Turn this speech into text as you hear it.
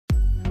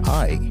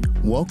Hi,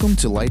 welcome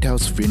to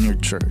Lighthouse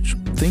Vineyard Church.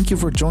 Thank you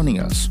for joining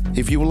us.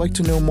 If you would like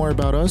to know more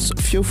about us,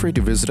 feel free to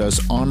visit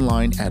us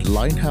online at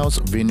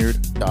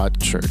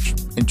lighthousevineyard.church.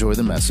 Enjoy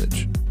the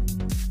message.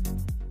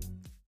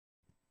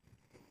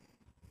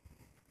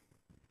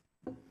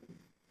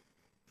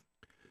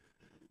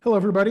 Hello,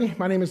 everybody.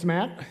 My name is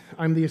Matt.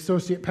 I'm the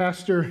associate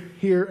pastor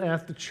here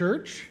at the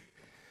church.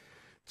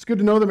 It's good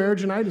to know the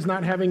Marriage Night is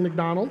not having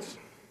McDonald's.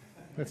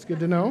 That's good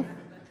to know.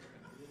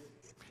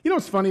 You know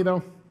what's funny,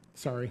 though?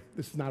 Sorry,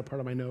 this is not a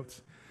part of my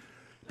notes.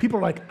 People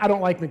are like, I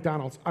don't like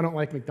McDonald's. I don't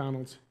like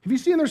McDonald's. Have you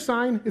seen their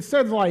sign? It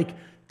says like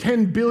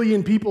 10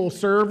 billion people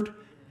served.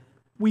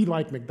 We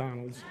like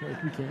McDonald's.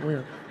 Like, we can't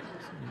wear it.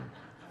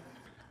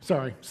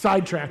 Sorry,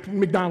 sidetracked.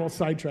 McDonald's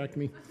sidetracked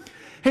me.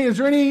 Hey, is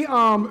there any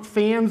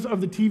fans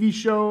of the TV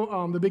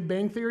show The Big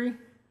Bang Theory?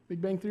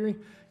 Big Bang Theory?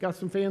 Got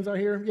some fans out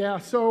here? Yeah,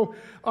 so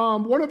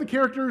one of the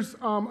characters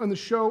on the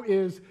show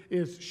is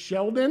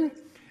Sheldon,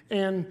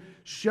 and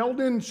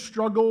Sheldon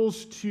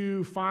struggles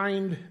to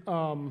find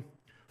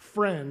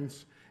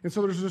friends. And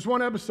so there's this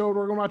one episode,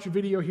 we're going to watch a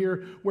video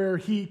here, where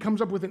he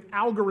comes up with an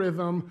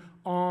algorithm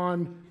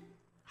on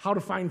how to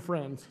find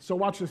friends. So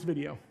watch this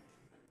video.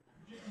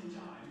 I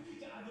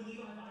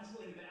believe I've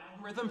isolated the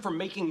algorithm for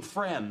making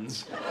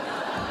friends.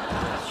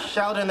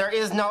 Sheldon, there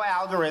is no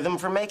algorithm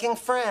for making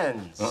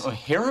friends.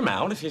 Hear him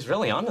out. If he's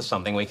really onto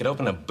something, we could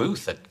open a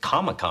booth at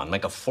Comic-Con,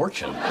 make a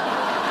fortune.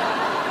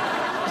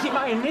 See,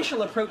 my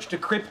initial approach to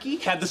Kripke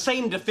had the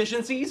same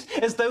deficiencies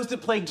as those that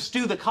plagued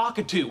Stu the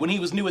Cockatoo when he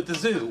was new at the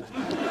zoo.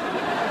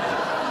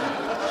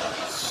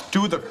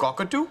 Stu the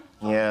Cockatoo?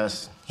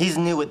 Yes, he's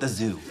new at the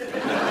zoo.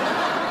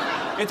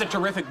 It's a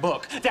terrific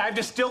book. I've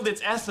distilled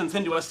its essence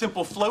into a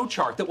simple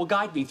flowchart that will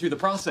guide me through the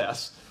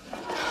process.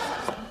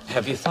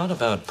 Have you thought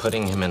about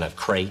putting him in a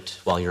crate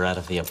while you're out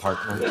of the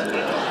apartment?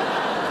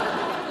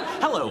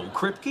 Hello,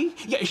 Kripke.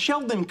 Yeah,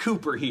 Sheldon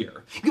Cooper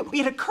here.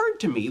 It occurred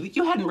to me that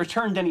you hadn't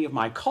returned any of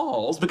my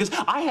calls because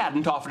I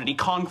hadn't offered any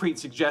concrete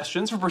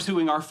suggestions for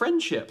pursuing our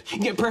friendship.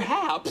 Yeah,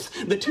 perhaps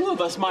the two of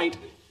us might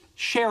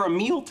share a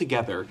meal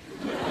together.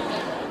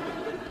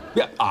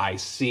 Yeah, I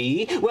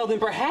see. Well, then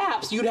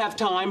perhaps you'd have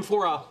time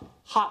for a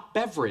hot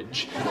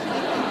beverage.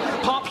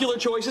 Popular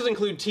choices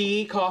include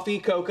tea, coffee,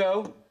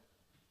 cocoa.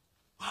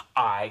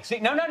 I see.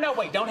 No,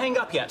 wait, don't hang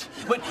up yet.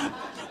 But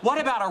what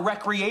about a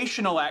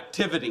recreational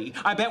activity?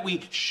 I bet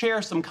we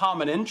share some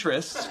common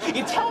interests.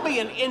 You tell me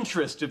an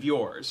interest of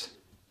yours.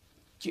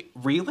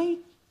 Really?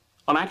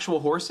 On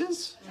actual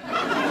horses?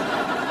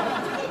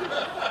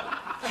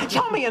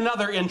 Tell me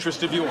another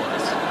interest of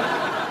yours.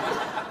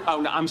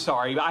 Oh, no, I'm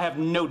sorry. I have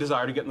no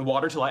desire to get in the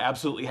water till I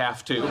absolutely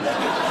have to.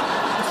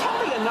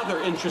 Tell me another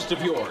interest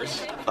of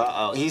yours.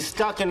 Uh-oh, he's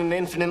stuck in an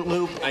infinite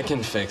loop. I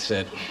can fix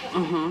it.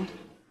 Mm-hmm.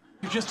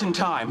 You're just in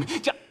time.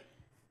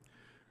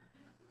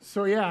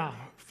 So yeah,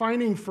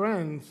 finding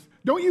friends.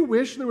 Don't you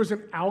wish there was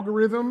an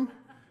algorithm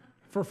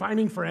for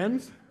finding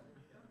friends?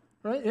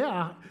 Right?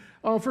 Yeah.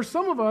 For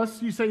some of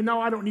us, you say,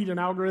 no, I don't need an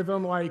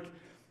algorithm. Like,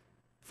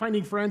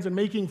 finding friends and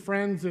making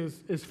friends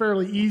is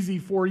fairly easy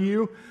for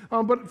you.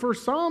 But for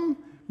some,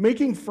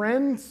 making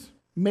friends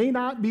may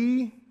not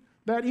be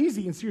that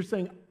easy. And so you're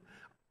saying,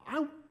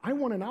 I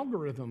want an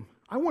algorithm.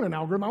 I want to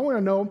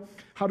know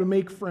how to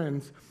make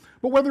friends.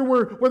 But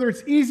whether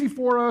it's easy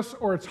for us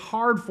or it's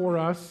hard for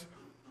us,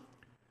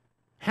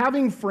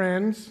 having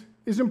friends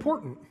is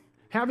important.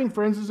 Having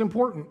friends is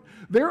important.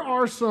 There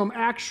are some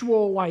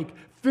actual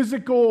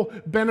physical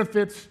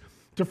benefits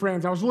to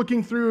friends. I was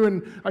looking through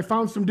and I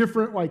found some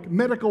different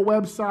medical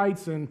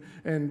websites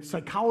and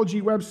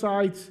psychology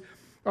websites.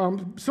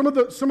 Some of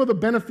the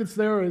benefits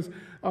there is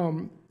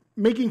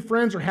making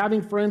friends or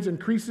having friends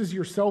increases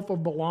your sense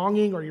of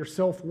belonging or your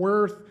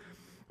self-worth.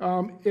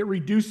 It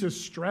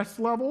reduces stress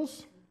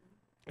levels.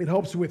 It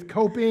helps with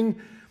coping.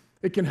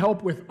 It can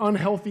help with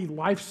unhealthy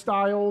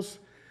lifestyles.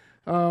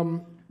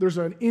 There's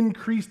an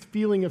increased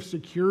feeling of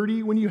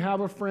security when you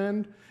have a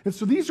friend. And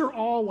so these are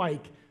all,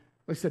 like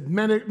I said,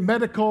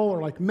 medical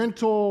or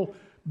mental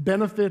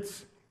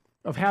benefits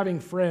of having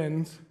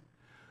friends.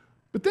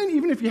 But then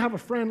even if you have a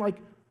friend,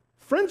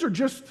 friends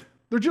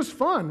they're just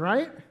fun,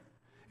 right?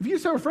 If you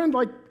just have a friend,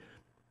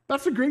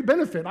 that's a great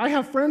benefit. I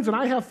have friends and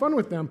I have fun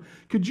with them.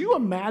 Could you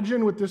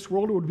imagine what this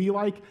world would be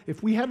like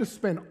if we had to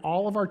spend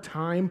all of our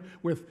time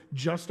with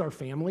just our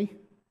family?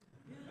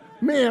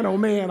 Man, oh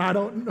man,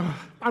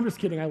 I'm just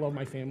kidding. I love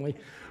my family.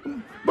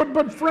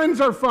 But friends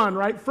are fun,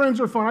 right?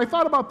 Friends are fun. I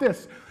thought about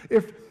this.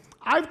 If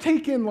I've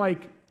taken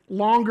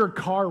longer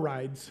car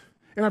rides,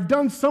 and I've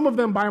done some of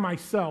them by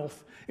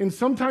myself, and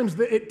sometimes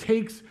it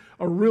takes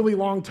a really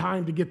long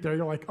time to get there.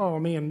 You're like, oh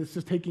man, this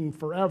is taking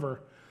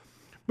forever.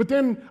 But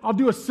then I'll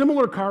do a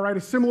similar car ride,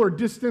 a similar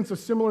distance, a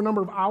similar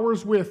number of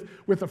hours with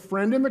a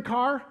friend in the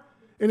car,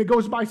 and it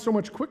goes by so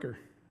much quicker,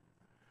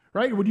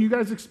 right? Would you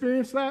guys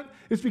experience that?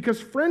 It's because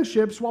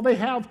friendships, while they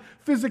have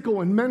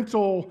physical and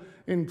mental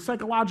and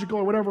psychological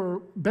or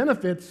whatever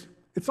benefits,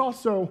 it's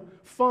also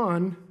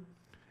fun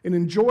and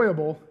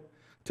enjoyable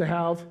to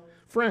have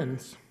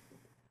friends.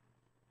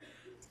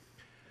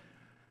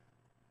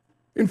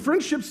 And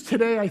friendships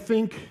today, I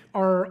think,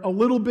 are a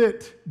little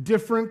bit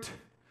different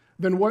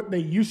than what they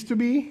used to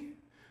be,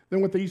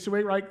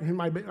 right?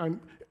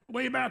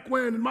 Way back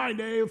when, in my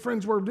day,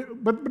 friends were,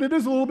 but it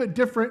is a little bit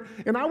different.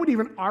 And I would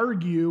even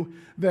argue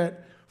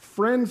that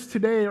friends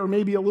today are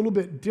maybe a little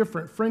bit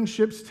different.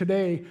 Friendships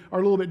today are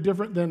a little bit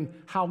different than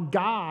how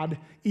God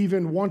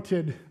even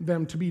wanted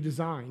them to be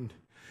designed.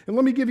 And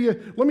let me give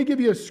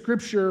you a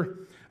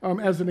scripture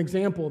as an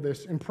example of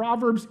this. In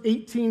Proverbs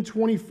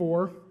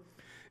 18:24,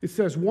 it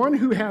says, "One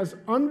who has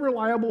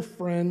unreliable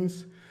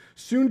friends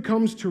soon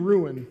comes to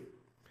ruin,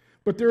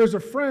 but there is a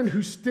friend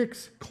who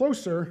sticks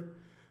closer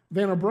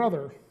than a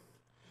brother."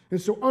 And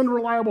so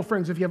unreliable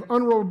friends, if you have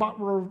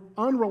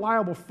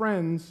unreliable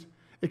friends,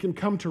 it can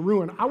come to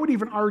ruin. I would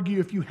even argue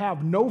if you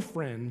have no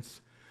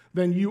friends,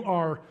 then you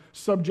are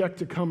subject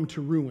to come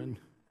to ruin.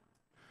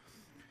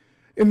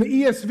 In the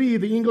ESV,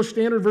 the English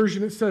Standard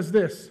Version, it says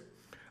this: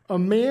 "A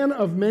man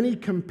of many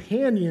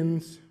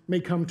companions may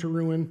come to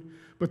ruin,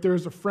 but there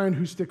is a friend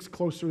who sticks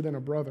closer than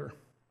a brother."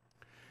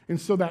 And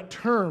so that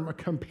term, a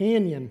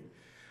companion,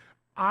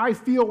 I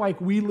feel like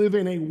we live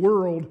in a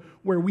world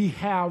where we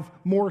have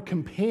more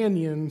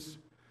companions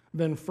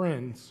than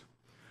friends.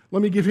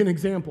 Let me give you an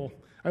example.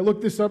 I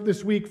looked this up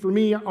this week. For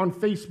me, on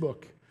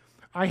Facebook,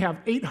 I have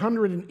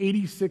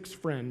 886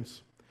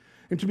 friends.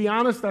 And to be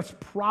honest, that's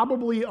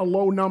probably a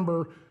low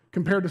number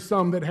compared to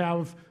some that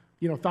have,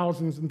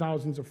 thousands and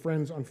thousands of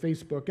friends on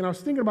Facebook. And I was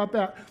thinking about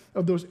that.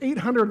 Of those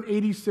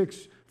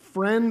 886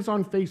 friends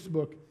on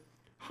Facebook,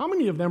 how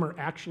many of them are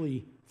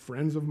actually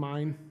friends of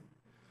mine?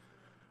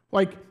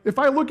 Like, if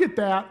I look at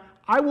that,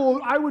 I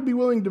would be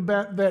willing to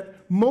bet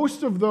that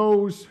most of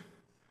those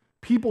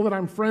people that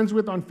I'm friends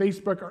with on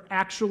Facebook are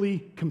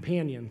actually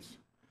companions.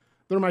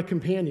 They're my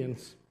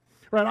companions,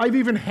 right? I've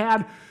even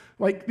had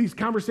these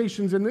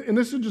conversations, and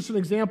this is just an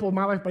example of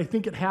my life, but I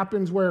think it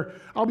happens where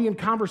I'll be in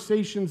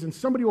conversations and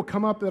somebody will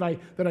come up that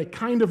I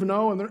kind of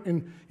know,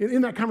 and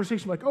in that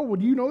conversation, like, "Oh, well,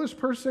 do you know this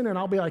person?" And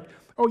I'll be like,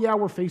 "Oh yeah,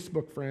 we're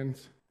Facebook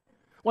friends."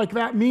 Like,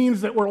 that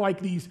means that we're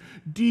like these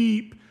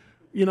deep,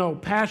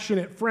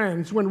 passionate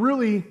friends, when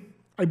really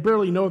I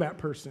barely know that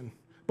person.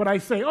 But I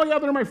say, "Oh yeah,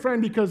 they're my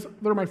friend because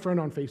they're my friend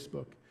on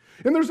Facebook."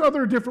 And there's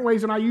other different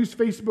ways, and I use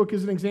Facebook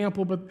as an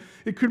example, but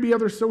it could be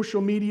other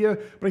social media.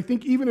 But I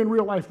think even in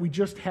real life, we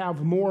just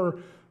have more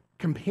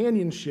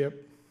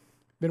companionship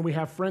than we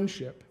have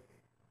friendship.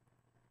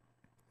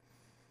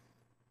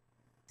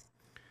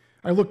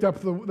 I looked up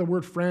the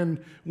word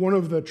friend. One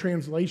of the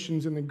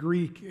translations in the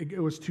Greek, it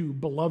was to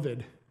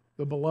beloved,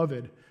 the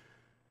beloved.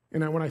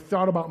 And when I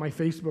thought about my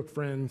Facebook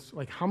friends,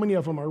 how many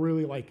of them are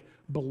really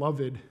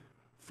beloved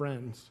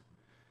friends?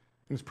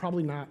 And it's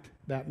probably not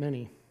that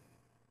many.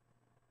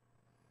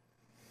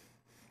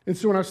 And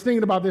so when I was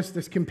thinking about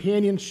this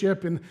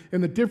companionship and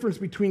the difference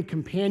between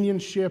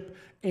companionship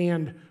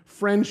and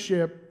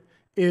friendship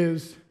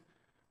is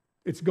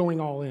it's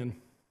going all in.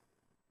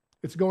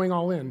 It's going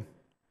all in.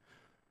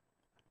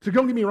 So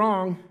don't get me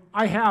wrong,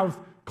 I have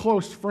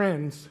close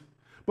friends,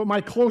 but my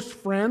close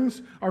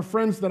friends are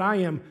friends that I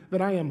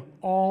am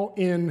all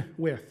in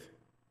with.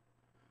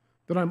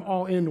 That I'm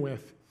all in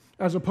with.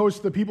 As opposed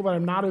to the people that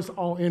I'm not as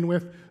all in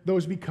with,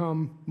 those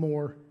become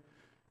more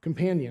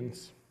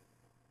companions.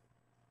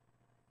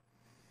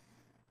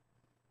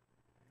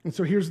 And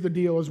so here's the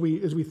deal as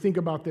we think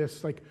about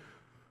this,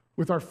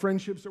 with our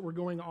friendships that we're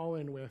going all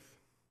in with.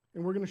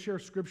 And we're going to share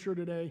scripture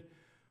today.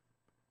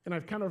 And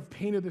I've kind of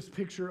painted this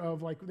picture of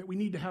that we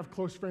need to have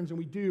close friends, and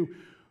we do.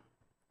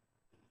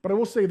 But I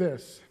will say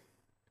this.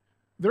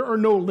 There are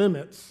no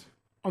limits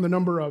on the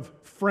number of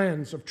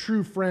friends, of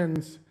true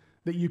friends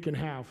that you can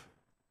have.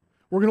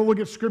 We're going to look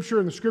at scripture,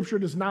 and the scripture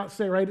does not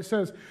say, right? It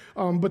says,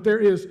 but there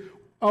is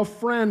a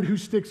friend who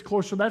sticks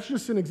closer. That's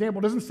just an example.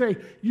 It doesn't say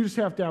you just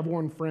have to have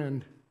one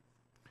friend.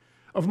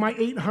 Of my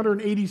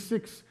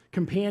 886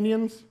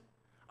 companions,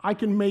 I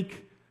can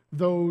make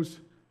those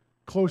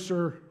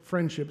closer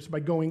friendships by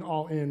going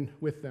all in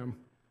with them.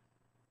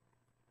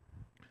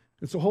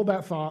 And so hold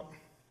that thought.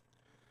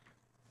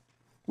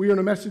 We are in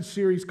a message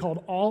series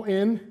called All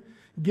In,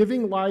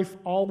 Giving Life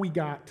All We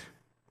Got.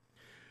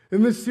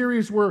 In this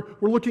series, we're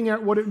looking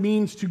at what it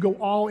means to go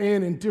all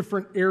in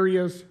different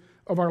areas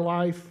of our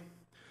life.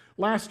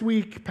 Last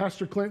week,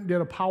 Pastor Clint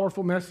did a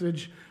powerful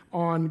message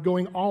on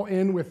going all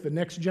in with the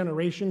next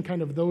generation,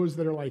 kind of those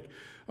that are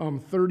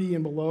 30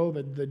 and below,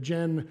 the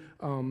Gen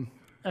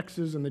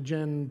X's and the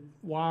Gen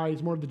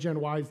Y's, more of the Gen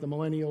Y's, the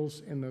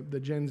millennials, and the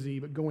Gen Z,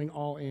 but going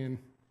all in.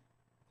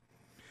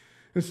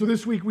 And so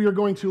this week we are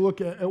going to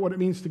look at what it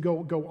means to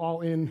go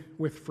all in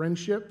with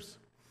friendships.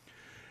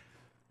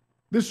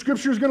 This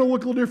scripture is going to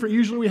look a little different.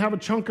 Usually we have a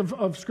chunk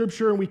of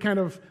scripture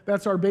and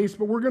that's our base,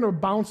 but we're going to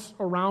bounce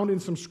around in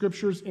some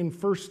scriptures in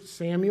 1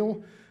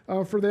 Samuel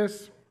for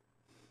this.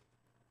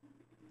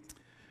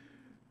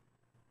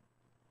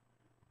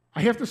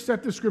 I have to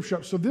set this scripture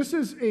up. So this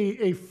is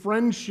a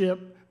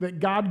friendship that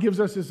God gives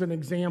us as an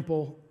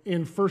example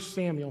in 1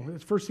 Samuel.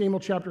 It's 1 Samuel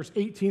chapters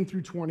 18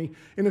 through 20.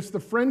 And it's the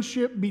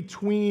friendship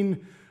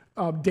between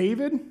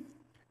David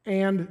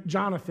and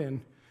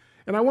Jonathan.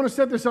 And And I want to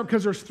set this up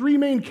because there's three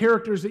main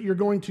characters that you're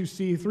going to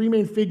see, three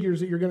main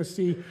figures that you're going to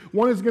see.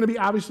 One is going to be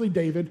obviously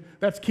David.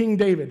 That's King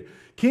David.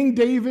 King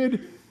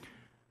David,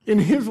 in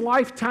his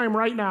lifetime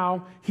right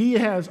now, he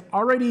has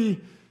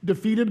already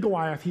defeated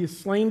Goliath. He has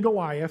slain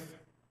Goliath,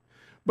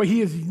 but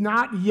he is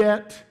not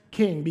yet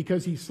king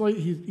because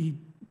he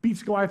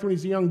beats Goliath when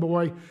he's a young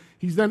boy.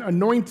 He's then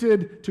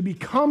anointed to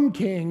become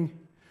king,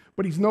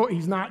 but he's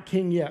not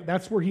king yet.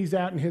 That's where he's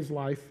at in his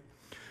life.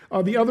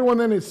 The other one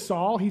then is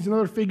Saul. He's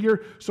another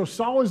figure. So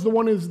Saul is the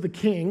one who's the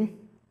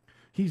king.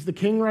 He's the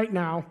king right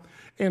now.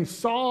 And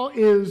Saul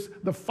is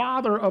the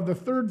father of the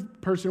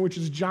third person, which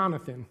is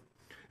Jonathan.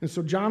 And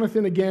so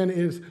Jonathan, again,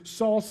 is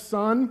Saul's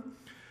son.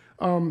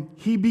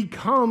 He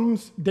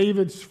becomes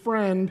David's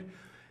friend,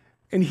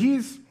 and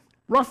he's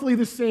roughly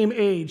the same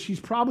age. He's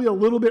probably a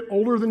little bit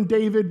older than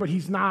David, but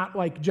he's not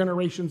like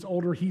generations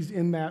older. He's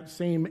in that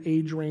same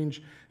age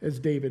range as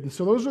David. And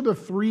so those are the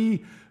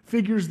three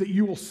figures that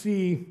you will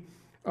see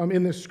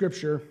in this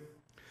scripture.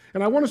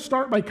 And I want to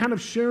start by kind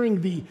of sharing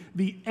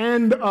the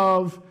end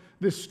of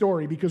this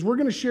story, because we're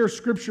going to share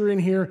scripture in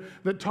here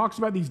that talks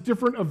about these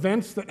different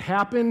events that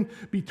happen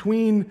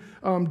between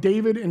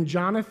David and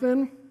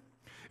Jonathan.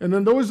 And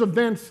then those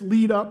events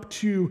lead up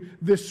to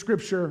this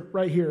scripture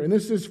right here. And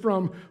this is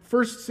from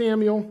 1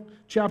 Samuel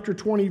chapter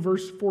 20,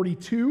 verse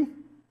 42.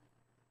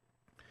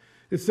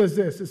 It says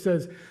this. It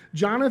says,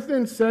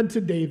 Jonathan said to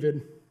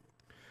David,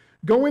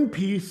 "Go in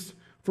peace,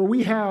 for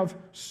we have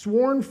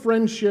sworn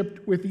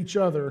friendship with each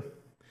other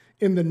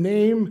in the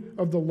name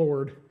of the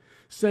Lord,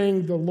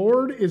 saying, the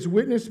Lord is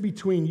witness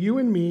between you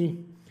and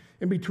me,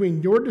 and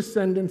between your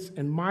descendants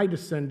and my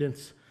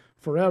descendants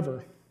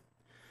forever."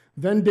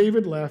 Then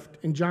David left,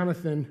 and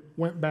Jonathan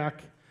went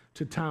back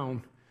to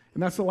town.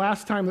 And that's the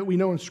last time that we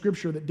know in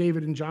Scripture that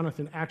David and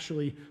Jonathan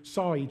actually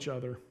saw each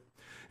other.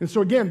 And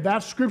so again,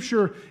 that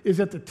Scripture is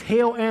at the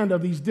tail end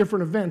of these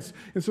different events.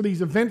 And so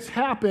these events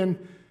happen,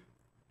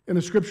 and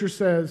the Scripture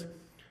says,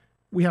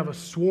 we have a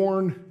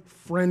sworn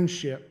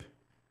friendship.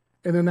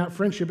 And then that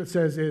friendship, it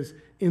says, is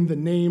in the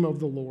name of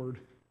the Lord.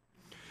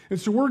 And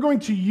so we're going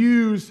to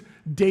use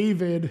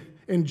David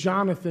and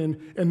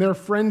Jonathan and their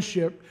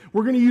friendship.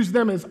 We're going to use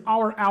them as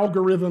our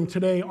algorithm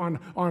today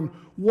on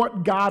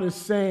what God is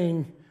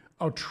saying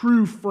a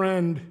true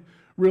friend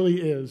really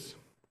is.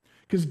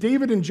 Because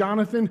David and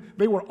Jonathan,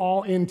 they were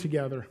all in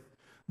together.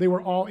 They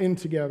were all in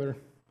together.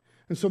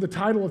 And so the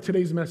title of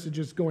today's message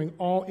is Going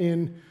All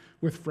In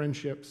with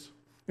Friendships.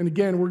 And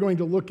again, we're going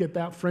to look at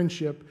that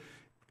friendship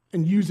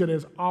and use it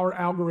as our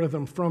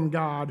algorithm from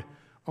God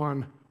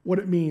on what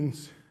it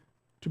means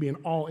to be an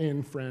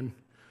all-in friend.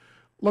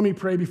 Let me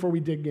pray before we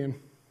dig in.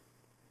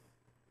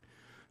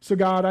 So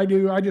God,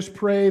 I just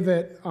pray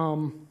that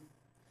I'm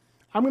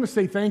going to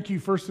say thank you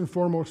first and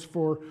foremost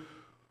for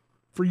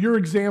your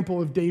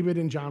example of David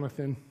and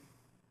Jonathan.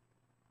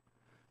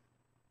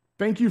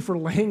 Thank you for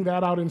laying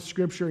that out in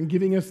Scripture and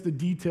giving us the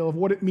detail of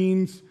what it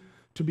means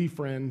to be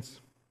friends.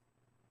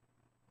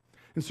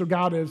 And so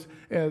God,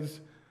 as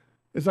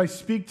I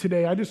speak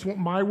today, I just want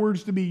my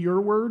words to be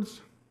your words.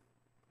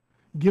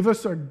 Give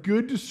us a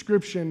good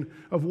description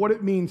of what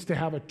it means to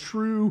have a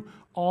true,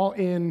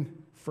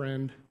 all-in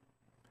friend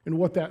and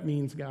what that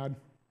means, God.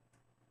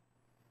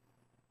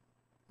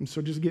 And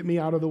so just get me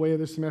out of the way of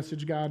this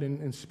message, God,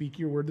 and speak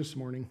your word this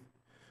morning.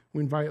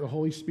 We invite the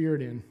Holy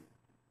Spirit in.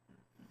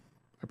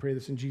 I pray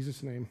this in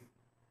Jesus' name.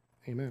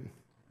 Amen.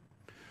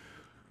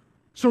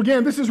 So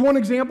again, this is one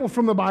example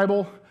from the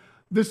Bible.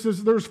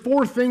 There's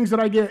 4 things that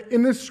I get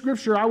in this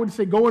scripture. I would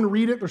say go and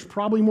read it. There's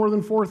probably more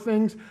than 4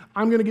 things.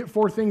 I'm going to get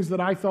 4 things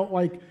that I felt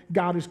like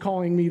God is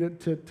calling me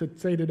to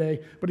say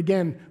today. But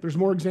again, there's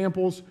more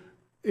examples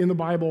in the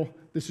Bible.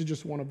 This is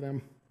just one of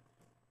them.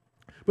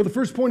 But the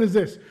first point is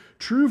this: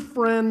 true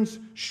friends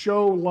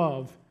show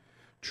love.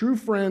 True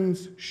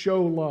friends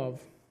show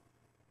love.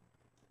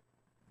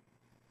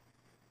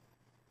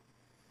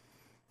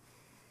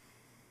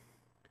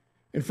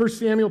 In 1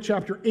 Samuel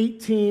chapter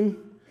 18,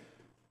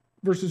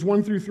 verses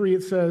 1 through 3,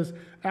 it says,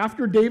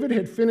 after David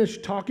had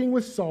finished talking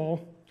with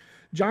Saul,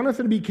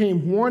 Jonathan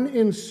became one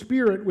in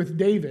spirit with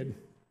David,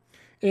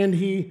 and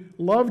he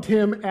loved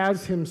him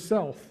as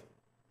himself.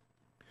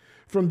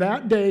 From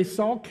that day,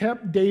 Saul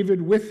kept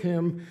David with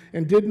him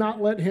and did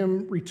not let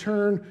him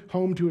return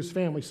home to his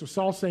family. So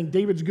Saul's saying,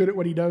 David's good at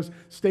what he does.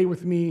 Stay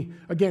with me.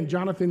 Again,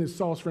 Jonathan is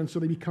Saul's friend, so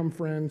they become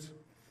friends.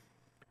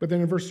 But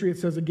then in verse 3 it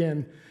says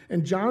again,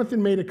 and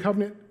Jonathan made a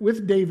covenant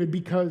with David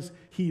because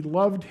he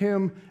loved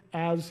him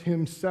as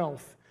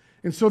himself.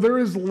 And so there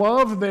is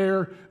love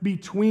there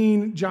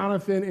between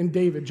Jonathan and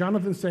David.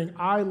 Jonathan saying,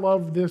 I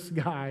love this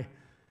guy.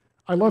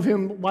 I love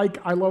him like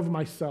I love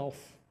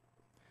myself.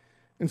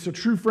 And so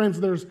true friends,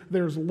 there's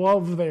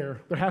love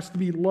there. There has to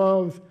be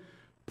love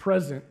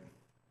present.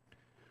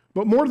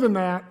 But more than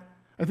that,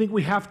 I think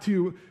we have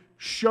to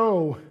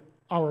show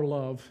our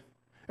love.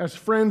 As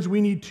friends, we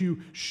need to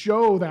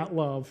show that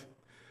love.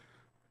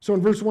 So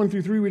in verse 1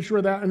 through 3, we show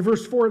that. In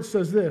verse 4, it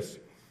says this: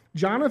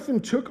 Jonathan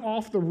took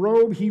off the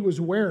robe he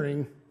was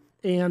wearing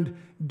and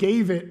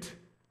gave it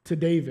to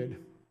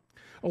David,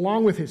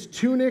 along with his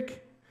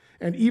tunic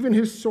and even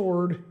his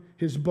sword,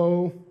 his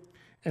bow,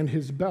 and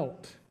his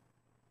belt.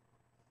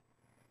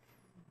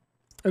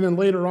 And then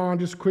later on,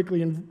 just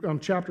quickly in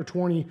chapter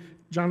 20,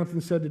 Jonathan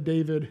said to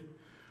David,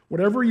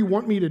 whatever you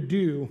want me to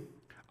do,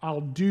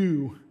 I'll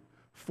do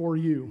for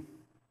you.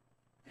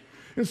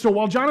 And so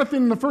while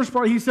Jonathan, in the first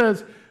part, he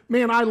says,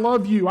 man, I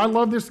love you. I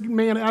love this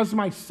man as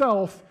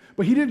myself.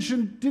 But he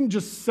didn't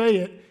just say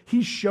it.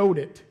 He showed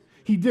it.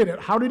 He did it.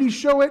 How did he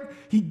show it?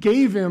 He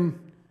gave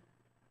him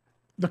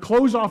the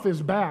clothes off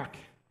his back.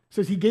 It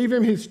says he gave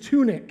him his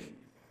tunic.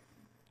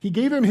 He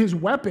gave him his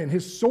weapon,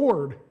 his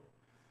sword.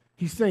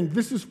 He's saying,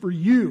 this is for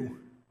you.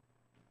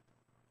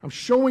 I'm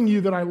showing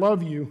you that I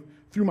love you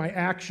through my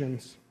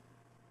actions.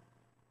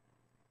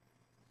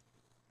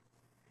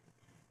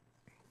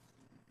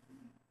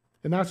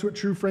 And that's what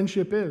true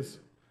friendship is.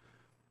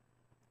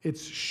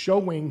 It's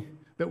showing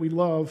that we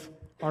love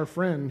our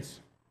friends.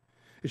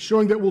 It's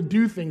showing that we'll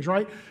do things,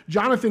 right?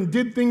 Jonathan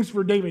did things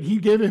for David. He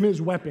gave him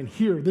his weapon.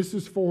 Here, this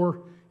is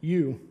for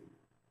you.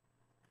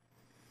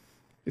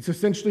 It's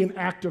essentially an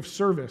act of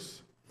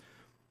service.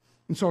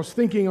 And so I was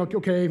thinking,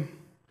 okay,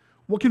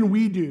 what can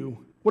we do?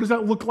 What does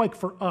that look like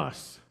for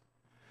us?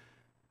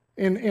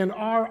 And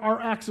our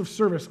acts of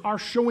service, our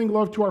showing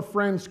love to our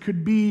friends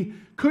could be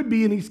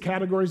in these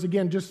categories.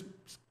 Again, just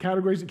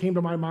categories that came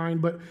to my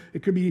mind, but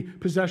it could be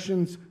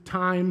possessions,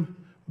 time,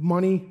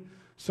 money,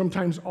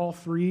 sometimes all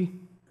three.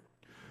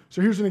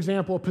 So here's an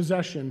example of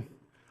possession.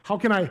 How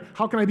can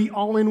I be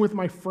all in with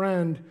my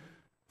friend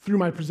through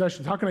my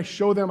possessions? How can I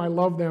show them I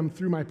love them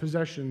through my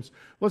possessions?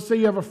 Let's say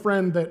you have a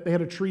friend that they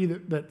had a tree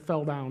that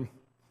fell down,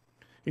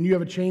 and you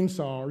have a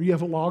chainsaw, or you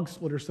have a log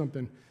split or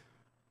something.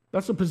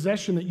 That's a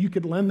possession that you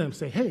could lend them.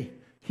 Say, hey,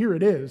 here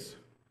it is.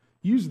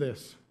 Use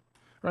this,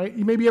 right?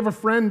 You maybe have a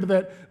friend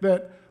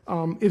that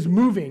is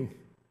moving,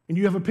 and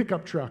you have a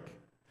pickup truck.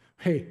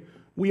 Hey,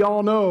 we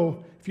all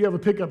know if you have a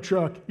pickup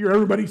truck, you're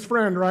everybody's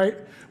friend, right?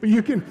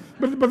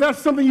 But that's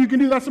something you can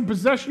do. That's a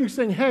possession. You're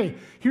saying, hey,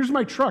 here's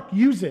my truck.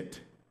 Use it.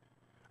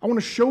 I want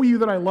to show you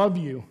that I love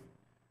you.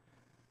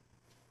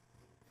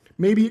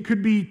 Maybe it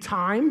could be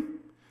time.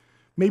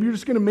 Maybe you're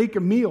just going to make a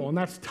meal, and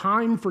that's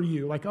time for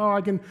you. Like, oh,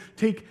 I can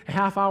take a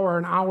half hour,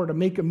 an hour to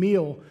make a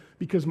meal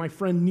because my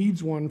friend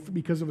needs one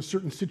because of a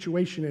certain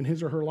situation in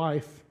his or her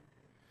life.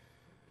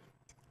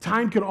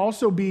 Time could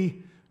also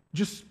be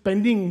just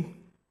spending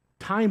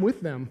time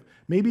with them.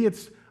 Maybe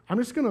it's, I'm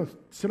just going to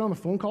sit on the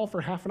phone call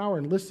for half an hour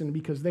and listen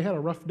because they had a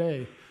rough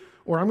day.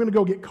 Or I'm going to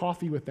go get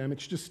coffee with them.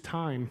 It's just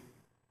time.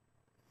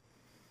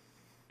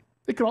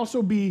 It could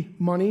also be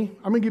money.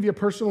 I'm going to give you a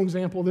personal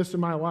example of this in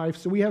my life.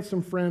 So we had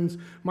some friends.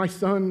 My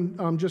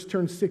son just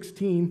turned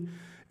 16,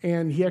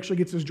 and he actually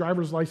gets his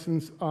driver's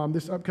license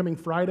this upcoming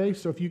Friday.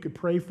 So if you could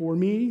pray for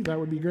me, that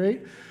would be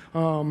great.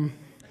 So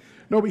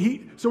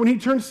when he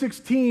turned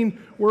 16,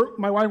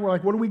 my wife were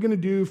like, what are we going to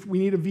do if we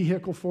need a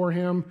vehicle for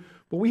him?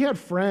 But we had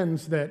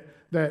friends that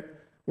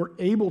were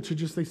able to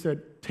they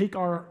said, take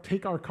our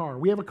car.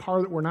 We have a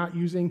car that we're not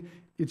using.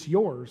 It's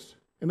yours.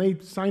 And they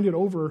signed it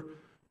over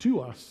to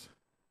us.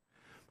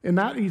 And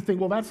that, you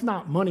think, well, that's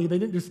not money. They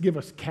didn't just give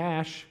us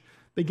cash.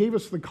 They gave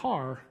us the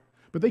car.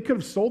 But they could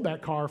have sold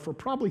that car for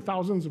probably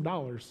thousands of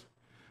dollars.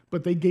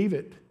 But they gave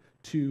it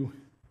to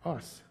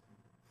us.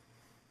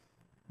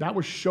 That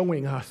was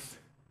showing us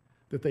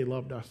that they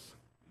loved us.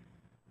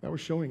 That was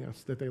showing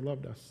us that they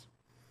loved us.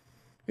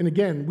 And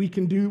again, we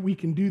can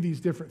do these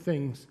different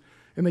things,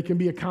 and they can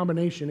be a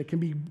combination. It can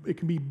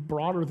be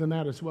broader than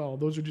that as well.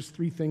 Those are just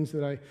three things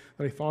that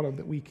I thought of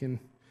that we can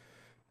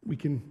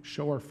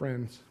show our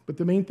friends. But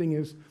the main thing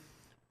is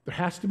there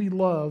has to be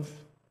love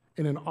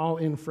in an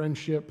all-in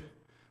friendship,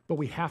 but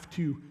we have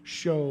to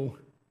show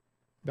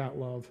that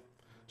love.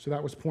 So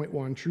that was point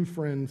one. True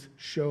friends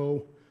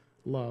show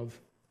love.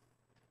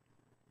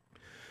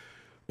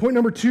 Point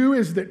number two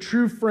is that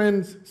true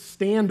friends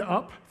stand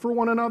up for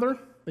one another.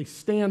 They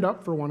stand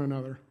up for one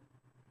another.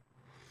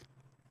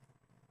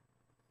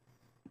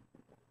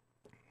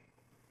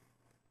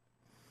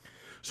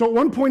 So at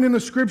one point in the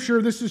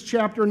scripture, this is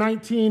chapter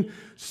 19,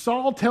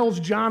 Saul tells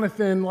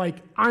Jonathan,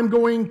 I'm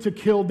going to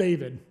kill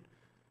David.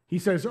 He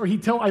says,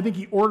 I think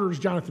he orders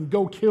Jonathan,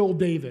 go kill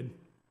David.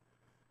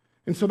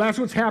 And so that's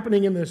what's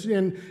happening in this.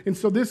 And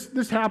so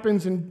this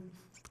happens, and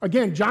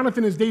again,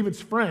 Jonathan is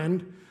David's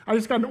friend. I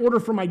just got an order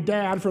from my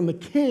dad, from the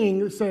king,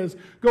 that says,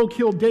 go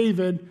kill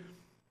David.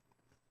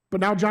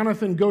 But now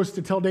Jonathan goes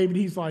to tell David,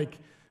 he's like,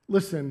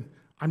 listen,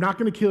 I'm not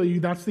going to kill you.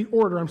 That's the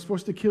order. I'm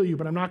supposed to kill you,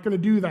 but I'm not going to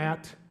do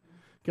that.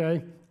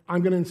 Okay?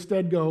 I'm going to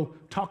instead go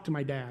talk to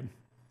my dad.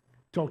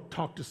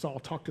 Talk to Saul,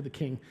 talk to the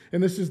king.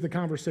 And this is the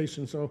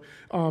conversation. So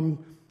 1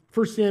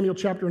 Samuel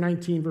chapter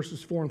 19,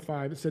 verses 4 and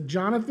 5. It said,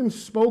 Jonathan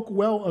spoke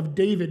well of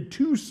David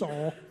to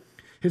Saul,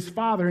 his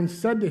father, and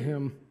said to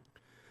him,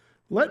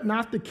 let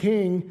not the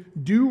king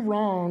do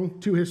wrong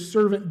to his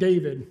servant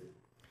David.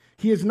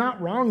 He has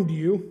not wronged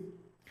you,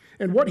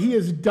 and what he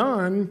has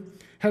done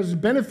has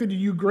benefited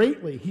you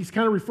greatly. He's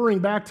kind of referring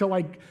back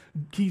to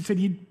he said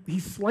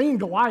he's slain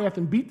Goliath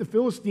and beat the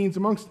Philistines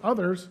amongst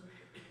others.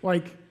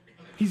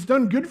 He's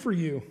done good for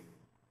you.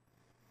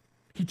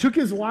 He took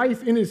his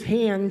life in his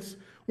hands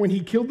when he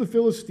killed the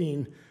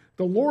Philistine,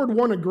 the Lord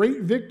won a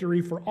great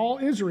victory for all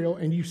Israel,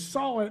 and you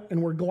saw it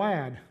and were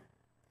glad.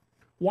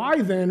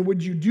 Why then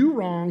would you do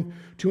wrong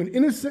to an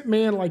innocent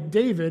man like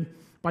David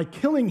by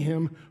killing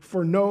him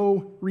for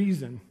no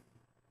reason?"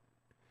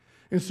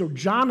 And so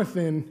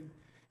Jonathan,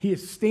 he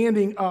is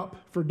standing up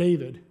for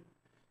David.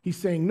 He's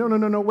saying, no,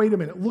 wait a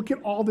minute. Look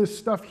at all this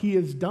stuff he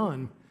has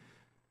done.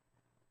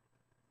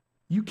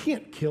 You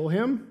can't kill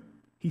him.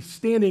 He's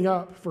standing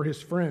up for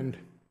his friend.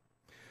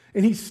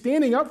 And he's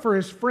standing up for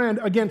his friend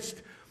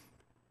against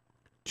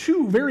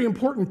two very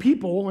important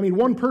people. I mean,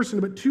 one person,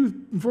 but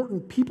two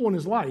important people in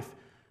his life.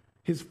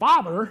 His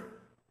father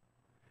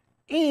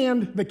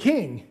and the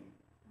king.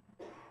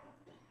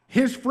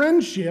 His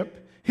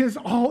friendship, his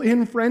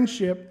all-in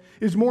friendship,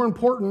 is more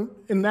important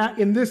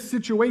in this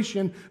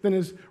situation than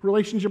his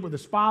relationship with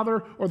his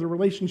father or the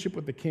relationship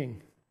with the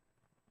king.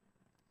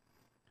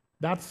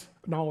 That's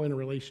an all-in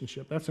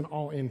relationship. That's an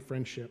all-in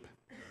friendship.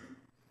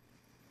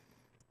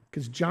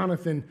 Because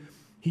Jonathan,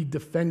 he's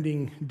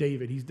defending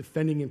David. He's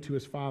defending him to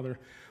his father.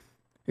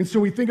 And so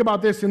we think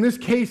about this. In this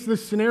case,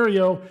 this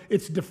scenario,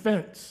 it's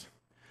defense.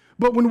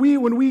 But when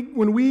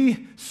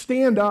we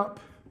stand up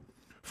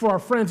for our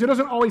friends, it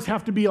doesn't always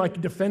have to be like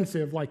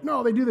defensive, like,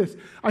 no, they do this.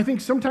 I think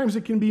sometimes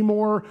it can be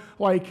more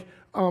like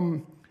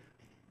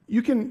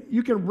you can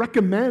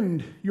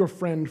recommend your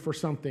friend for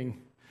something.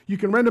 You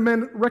can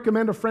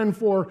recommend a friend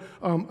for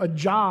a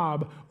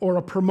job or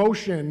a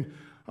promotion.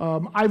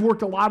 I've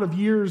worked a lot of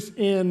years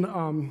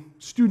in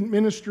student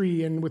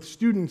ministry and with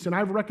students, and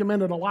I've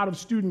recommended a lot of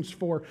students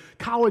for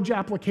college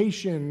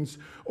applications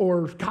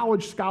or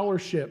college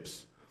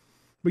scholarships.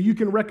 But you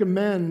can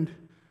recommend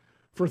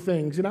for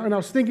things. And I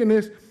was thinking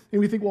this, and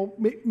we think, well,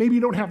 maybe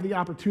you don't have the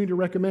opportunity to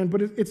recommend,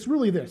 but it's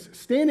really this.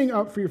 Standing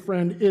up for your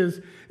friend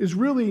is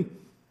really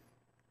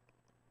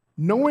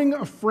knowing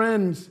a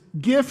friend's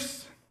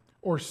gifts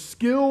or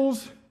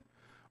skills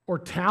or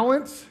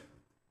talents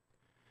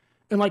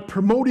and like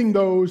promoting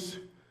those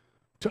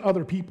to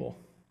other people.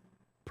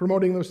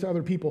 Promoting those to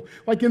other people.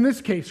 Like in this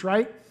case,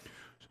 right?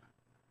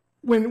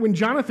 When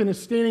Jonathan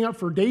is standing up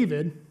for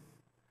David,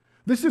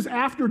 this is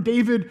after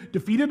David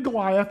defeated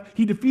Goliath.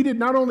 He defeated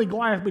not only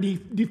Goliath, but he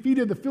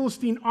defeated the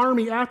Philistine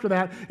army after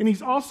that, and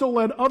he's also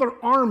led other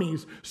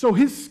armies. So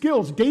his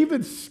skills,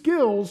 David's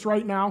skills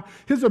right now,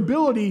 his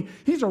ability,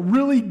 he's a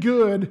really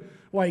good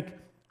like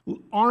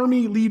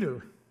army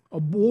leader, a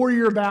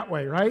warrior that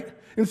way, right?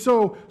 And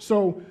so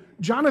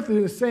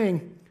Jonathan is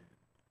saying,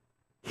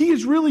 he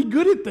is really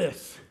good at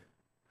this.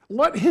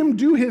 Let him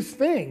do his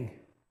thing.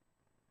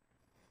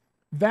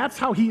 That's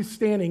how he's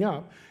standing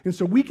up. And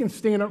so we can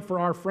stand up for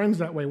our friends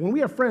that way. When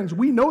we have friends,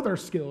 we know their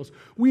skills.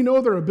 We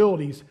know their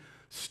abilities.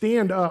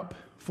 Stand up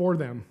for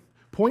them.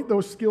 Point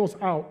those skills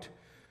out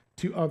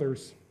to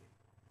others.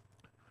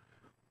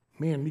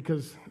 Man,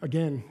 because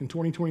again, in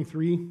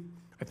 2023,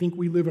 I think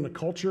we live in a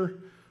culture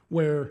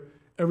where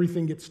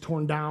everything gets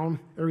torn down,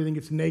 everything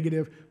gets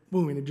negative,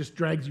 boom, and it just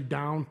drags you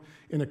down.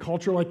 In a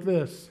culture like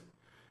this,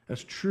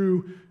 as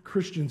true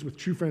Christians with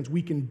true friends,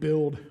 we can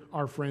build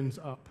our friends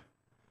up.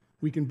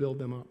 We can build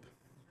them up.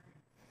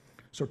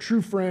 So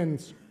true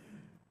friends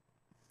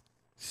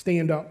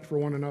stand up for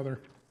one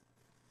another.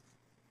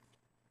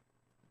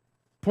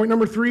 Point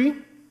number 3,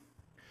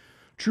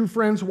 true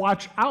friends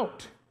watch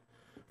out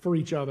for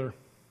each other.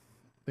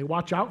 They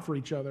watch out for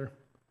each other.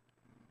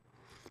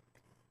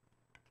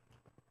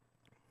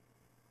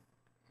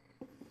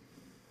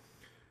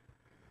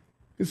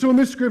 And so in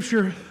this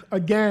scripture,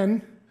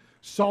 again,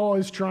 Saul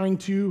is trying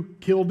to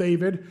kill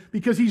David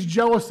because he's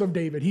jealous of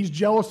David. He's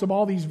jealous of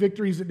all these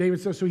victories that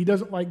David says, so he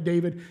doesn't like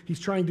David. He's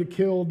trying to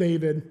kill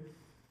David.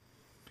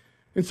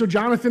 And so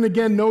Jonathan,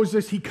 again, knows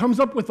this. He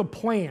comes up with a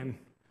plan.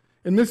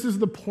 And this is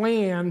the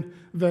plan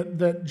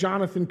that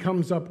Jonathan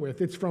comes up with.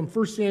 It's from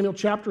 1 Samuel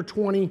chapter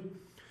 20,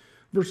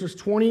 verses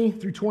 20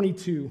 through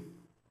 22.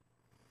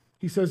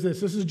 He says this.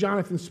 This is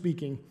Jonathan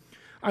speaking.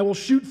 "I will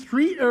shoot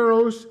 3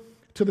 arrows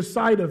to the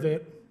side of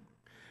it,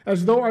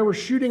 as though I were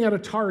shooting at a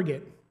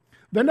target.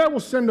 Then I will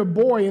send a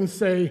boy and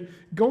say,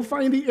 'Go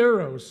find the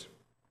arrows.'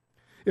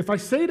 If I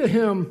say to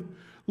him,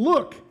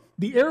 'Look,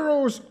 the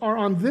arrows are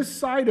on this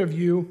side of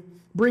you,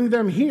 bring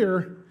them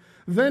here,'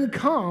 then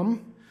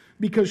come,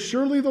 because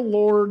surely the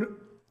Lord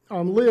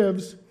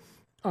lives,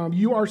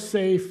 you are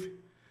safe,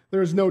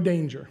 there is no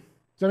danger."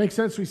 Does that make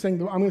sense? So he's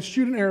saying, I'm going to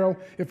shoot an arrow.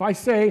 If I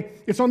say,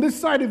 it's on this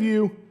side of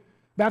you,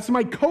 that's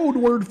my code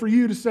word for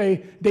you to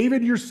say,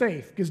 David, you're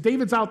safe, because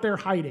David's out there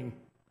hiding.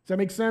 Does that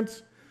make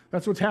sense?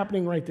 That's what's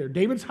happening right there.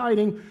 David's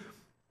hiding.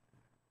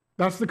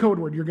 That's the code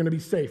word. You're going to be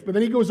safe. But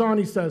then he goes on,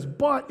 he says,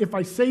 "But if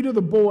I say to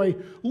the boy,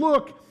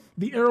 'Look,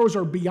 the arrows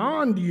are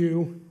beyond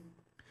you,'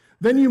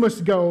 then you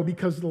must go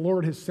because the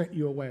Lord has sent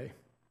you away."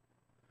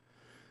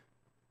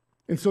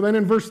 And so then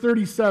in verse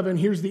 37,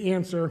 here's the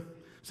answer.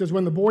 It says,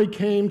 "When the boy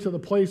came to the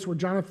place where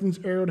Jonathan's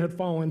arrow had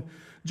fallen,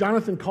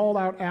 Jonathan called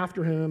out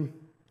after him,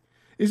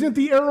 'Isn't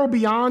the arrow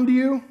beyond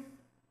you?'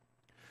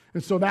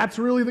 And so that's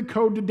really the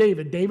code to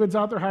David. David's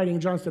out there hiding.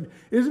 John said,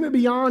 "Isn't it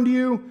beyond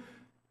you?"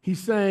 He's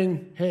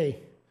saying,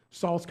 hey,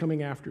 Saul's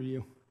coming after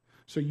you,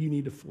 so you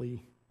need to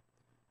flee.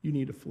 you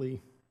need to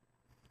flee.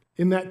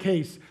 In that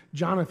case,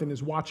 Jonathan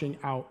is watching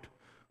out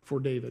for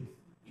David.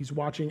 He's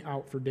watching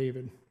out for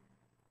David.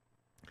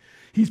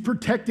 He's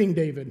protecting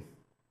David.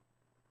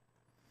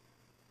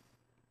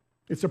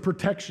 It's a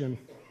protection.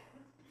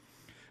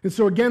 And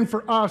so again,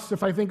 for us,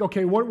 if I think,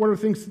 okay, what are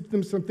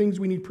some things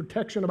we need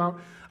protection about?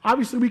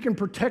 Obviously, we can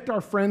protect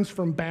our friends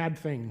from bad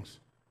things,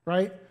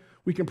 right?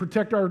 We can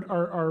protect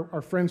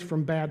our friends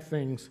from bad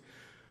things.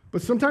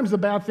 But sometimes the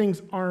bad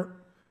things aren't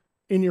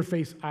in your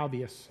face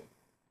obvious.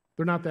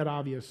 They're not that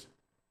obvious.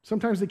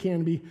 Sometimes they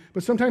can be,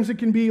 but sometimes it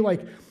can be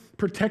like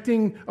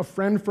protecting a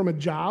friend from a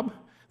job.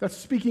 That's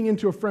speaking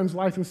into a friend's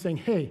life and saying,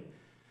 hey,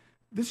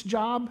 this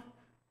job,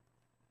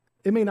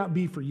 it may not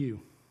be for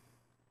you.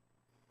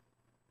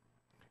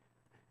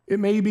 It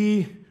may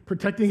be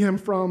protecting him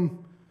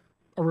from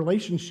a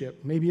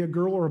relationship, maybe a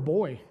girl or a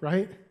boy,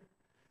 right?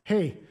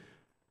 Hey,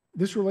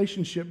 this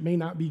relationship may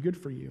not be good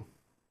for you.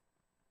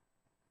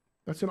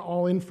 That's an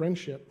all-in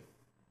friendship.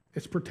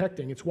 It's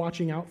protecting, it's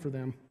watching out for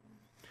them.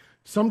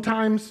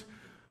 Sometimes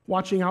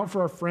watching out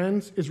for our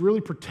friends is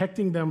really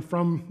protecting them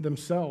from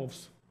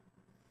themselves.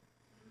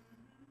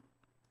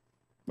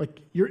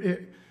 Like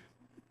you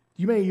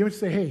may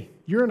say, hey,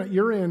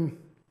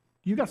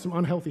 you got some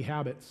unhealthy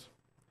habits.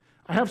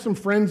 I have some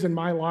friends in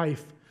my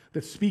life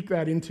that speak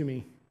that into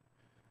me.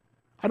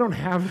 I don't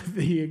have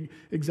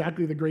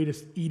exactly the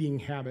greatest eating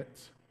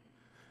habits.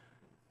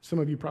 Some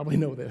of you probably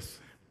know this.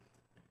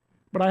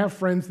 But I have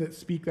friends that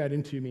speak that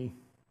into me.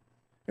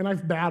 And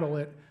I've battled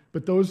it,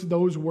 but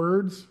those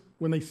words,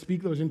 when they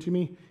speak those into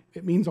me,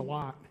 it means a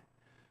lot.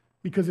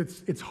 Because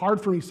it's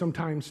hard for me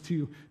sometimes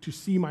to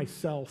see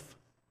myself.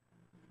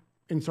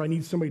 And so I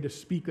need somebody to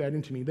speak that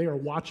into me. They are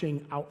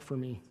watching out for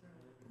me.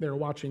 They are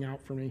watching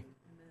out for me.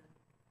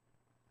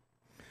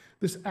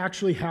 This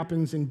actually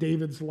happens in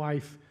David's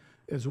life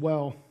as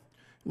well.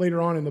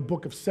 Later on in the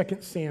book of 2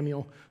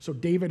 Samuel, so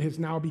David has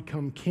now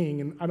become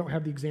king, and I don't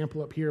have the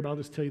example up here, but I'll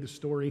just tell you the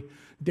story.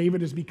 David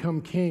has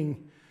become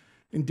king,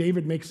 and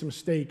David makes a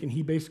mistake, and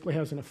he basically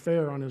has an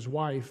affair on his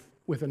wife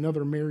with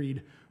another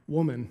married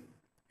woman,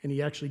 and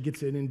he actually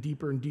gets it in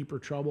deeper and deeper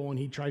trouble, and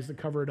he tries to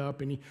cover it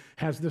up, and he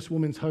has this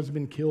woman's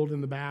husband killed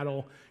in the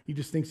battle. He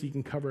just thinks he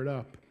can cover it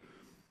up.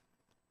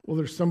 Well,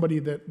 there's somebody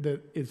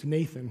that is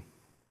Nathan.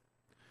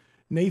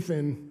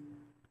 Nathan,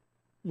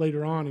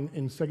 later on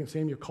in 2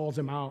 Samuel, calls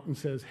him out and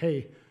says,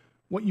 hey,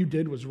 what you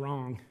did was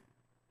wrong.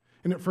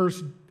 And at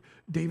first,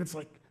 David's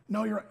like,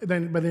 no, you're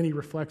right. But then he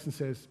reflects and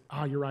says,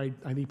 you're right.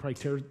 I think he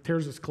probably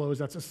tears his clothes.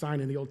 That's a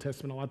sign in the Old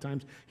Testament. A lot of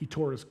times he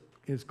tore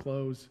his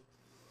clothes.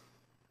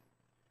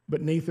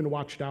 But Nathan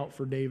watched out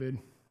for David.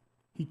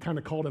 He kind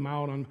of called him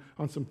out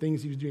on some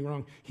things he was doing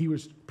wrong. He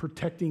was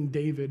protecting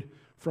David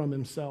from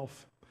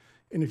himself.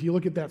 And if you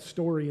look at that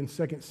story in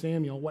 2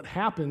 Samuel, what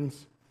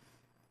happens,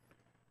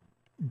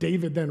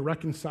 David then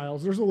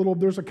reconciles.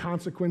 There's a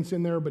consequence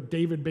in there, but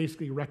David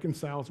basically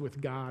reconciles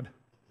with God.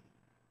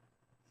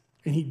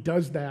 And he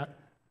does that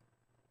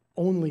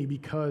only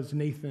because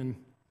Nathan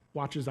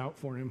watches out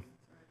for him.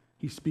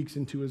 He speaks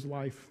into his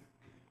life.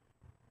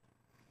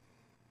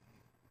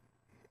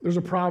 There's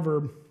a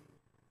proverb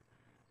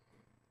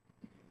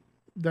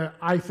that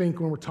I think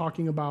when we're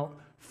talking about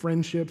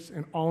friendships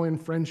and all-in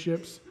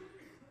friendships,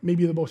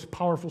 maybe the most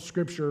powerful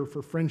scripture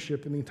for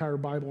friendship in the entire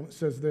Bible. And it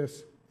says this.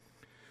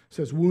 It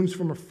says, wounds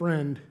from a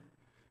friend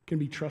can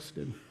be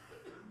trusted.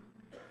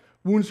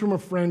 Wounds from a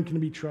friend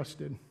can be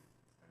trusted.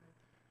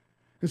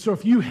 And so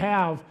if you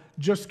have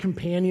just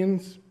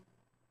companions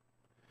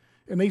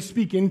and they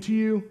speak into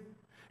you,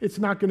 it's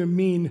not going to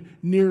mean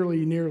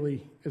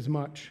nearly as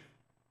much.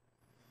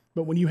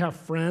 But when you have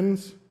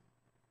friends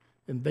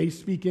and they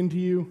speak into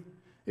you,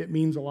 it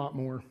means a lot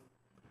more.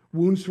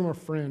 Wounds from a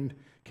friend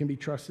can be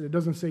trusted. It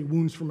doesn't say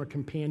wounds from a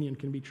companion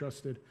can be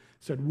trusted. It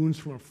said wounds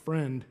from a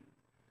friend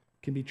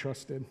can be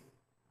trusted.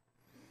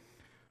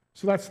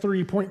 So that's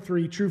 3. Point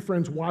 3, true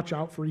friends watch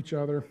out for each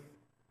other.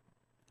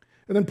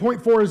 And then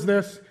point 4 is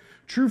this: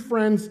 true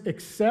friends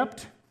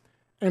accept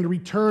and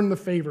return the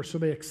favor. So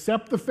they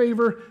accept the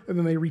favor and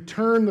then they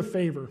return the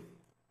favor.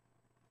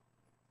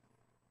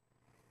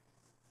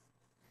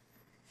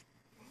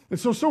 And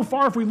so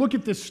far, if we look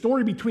at this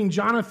story between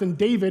Jonathan and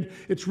David,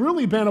 it's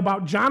really been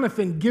about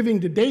Jonathan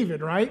giving to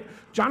David, right?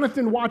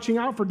 Jonathan watching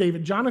out for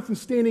David, Jonathan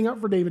standing up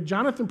for David,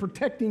 Jonathan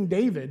protecting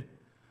David.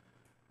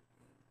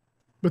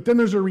 But then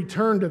there's a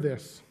return to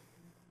this.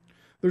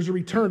 There's a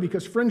return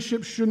because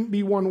friendship shouldn't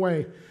be one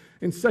way.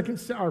 In 1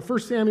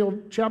 Samuel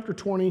chapter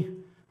 20,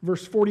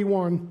 verse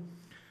 41,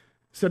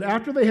 said,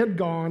 after they had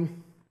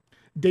gone,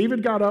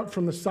 David got up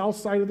from the south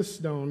side of the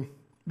stone.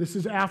 This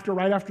is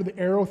right after the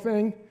arrow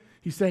thing.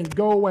 He's saying,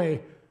 go away.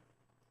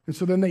 And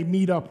so then they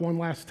meet up one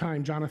last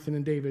time, Jonathan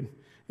and David.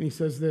 And he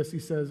says this, he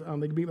says,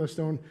 they beat the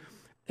stone.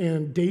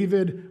 And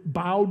David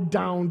bowed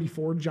down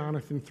before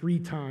Jonathan 3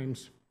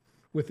 times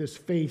with his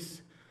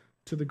face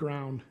to the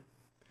ground.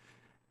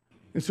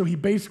 And so he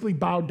basically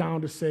bowed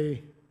down to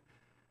say,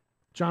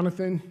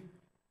 Jonathan,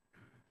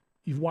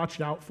 you've watched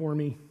out for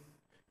me.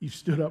 You've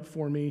stood up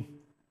for me.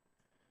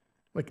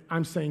 Like,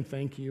 I'm saying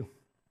thank you.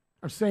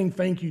 I'm saying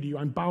thank you to you.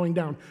 I'm bowing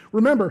down.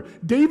 Remember,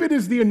 David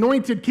is the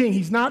anointed king.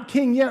 He's not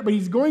king yet, but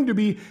he's going to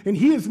be, and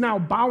he is now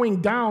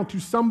bowing down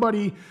to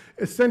somebody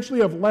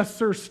essentially of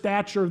lesser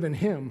stature than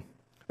him.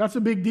 That's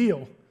a big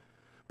deal.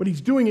 But he's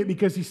doing it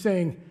because he's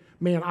saying,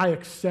 man, I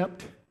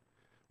accept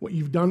what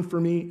you've done for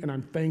me, and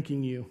I'm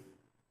thanking you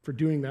for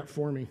doing that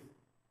for me.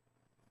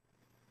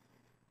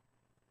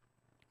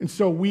 And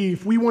so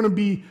if we want to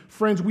be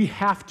friends, we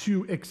have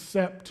to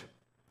accept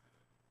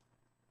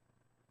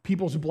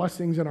people's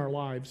blessings in our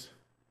lives.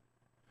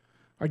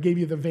 I gave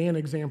you the van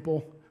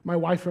example. My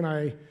wife and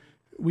I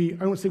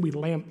don't say we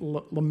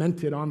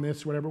lamented on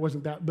this, whatever, it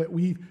wasn't that, but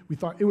we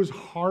thought it was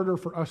harder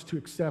for us to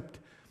accept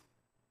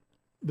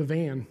the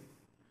van.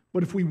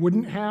 But if we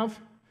wouldn't have,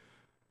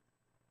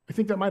 I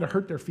think that might have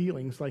hurt their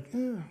feelings. Like,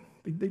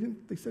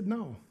 they said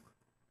no.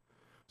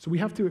 So we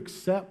have to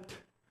accept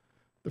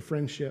the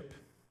friendship.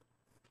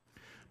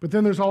 But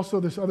then there's also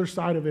this other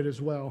side of it as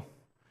well.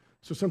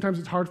 So sometimes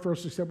it's hard for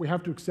us to accept. We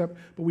have to accept,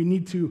 but we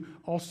need to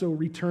also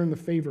return the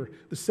favor.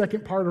 The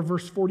second part of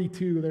verse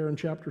 42 there in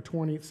chapter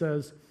 20, it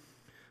says,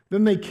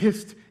 then they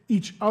kissed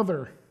each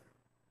other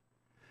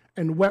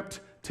and wept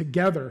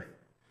together,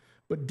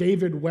 but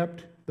David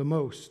wept the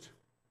most.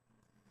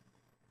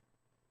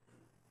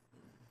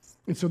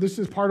 And so this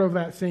is part of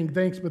that saying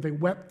thanks, but they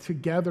wept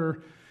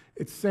together.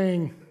 It's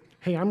saying,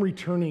 hey, I'm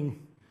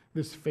returning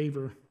this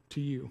favor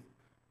to you.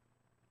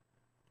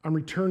 I'm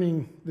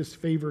returning this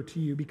favor to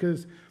you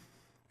because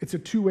it's a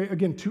two-way,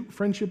 again,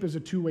 friendship is a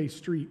two-way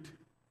street.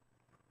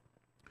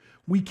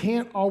 We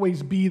can't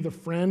always be the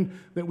friend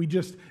that we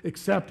just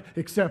accept,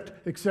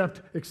 because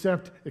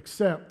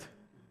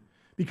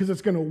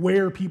it's going to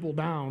wear people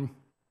down.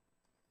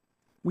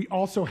 We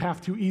also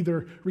have to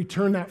either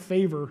return that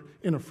favor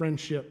in a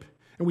friendship,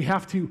 and we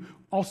have to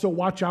also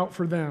watch out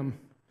for them,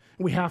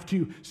 and we have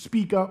to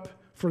speak up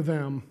for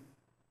them.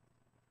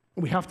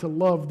 We have to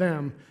love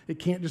them. It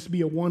can't just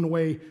be a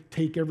one-way,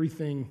 take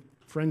everything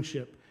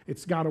friendship.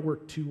 It's got to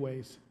work two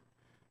ways.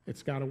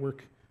 It's got to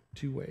work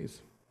two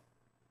ways.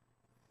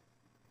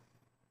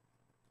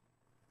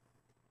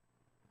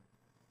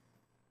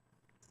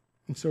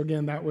 And so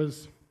again, that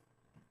was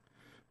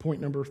point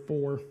number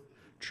 4.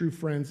 True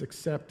friends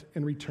accept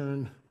and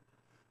return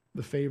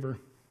the favor.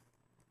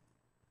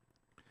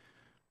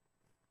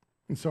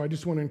 And so I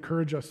just want to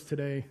encourage us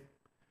today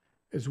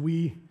as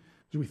we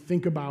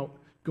think about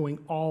going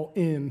all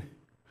in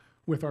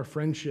with our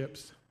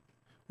friendships,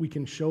 we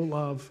can show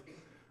love,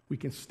 we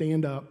can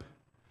stand up,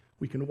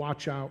 we can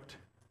watch out,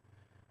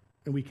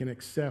 and we can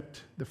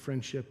accept the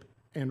friendship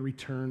and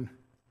return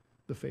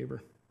the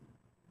favor.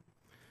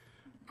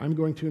 I'm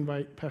going to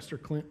invite Pastor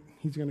Clint.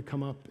 He's going to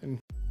come up and...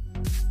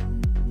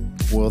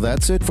 Well,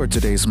 that's it for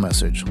today's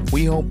message.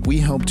 We hope we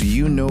helped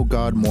you know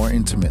God more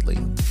intimately.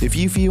 If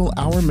you feel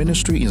our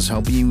ministry is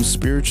helping you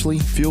spiritually,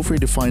 feel free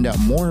to find out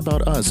more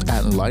about us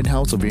at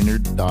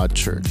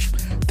lighthousevineyard.church.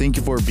 Thank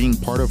you for being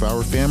part of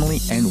our family,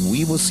 and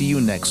we will see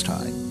you next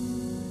time.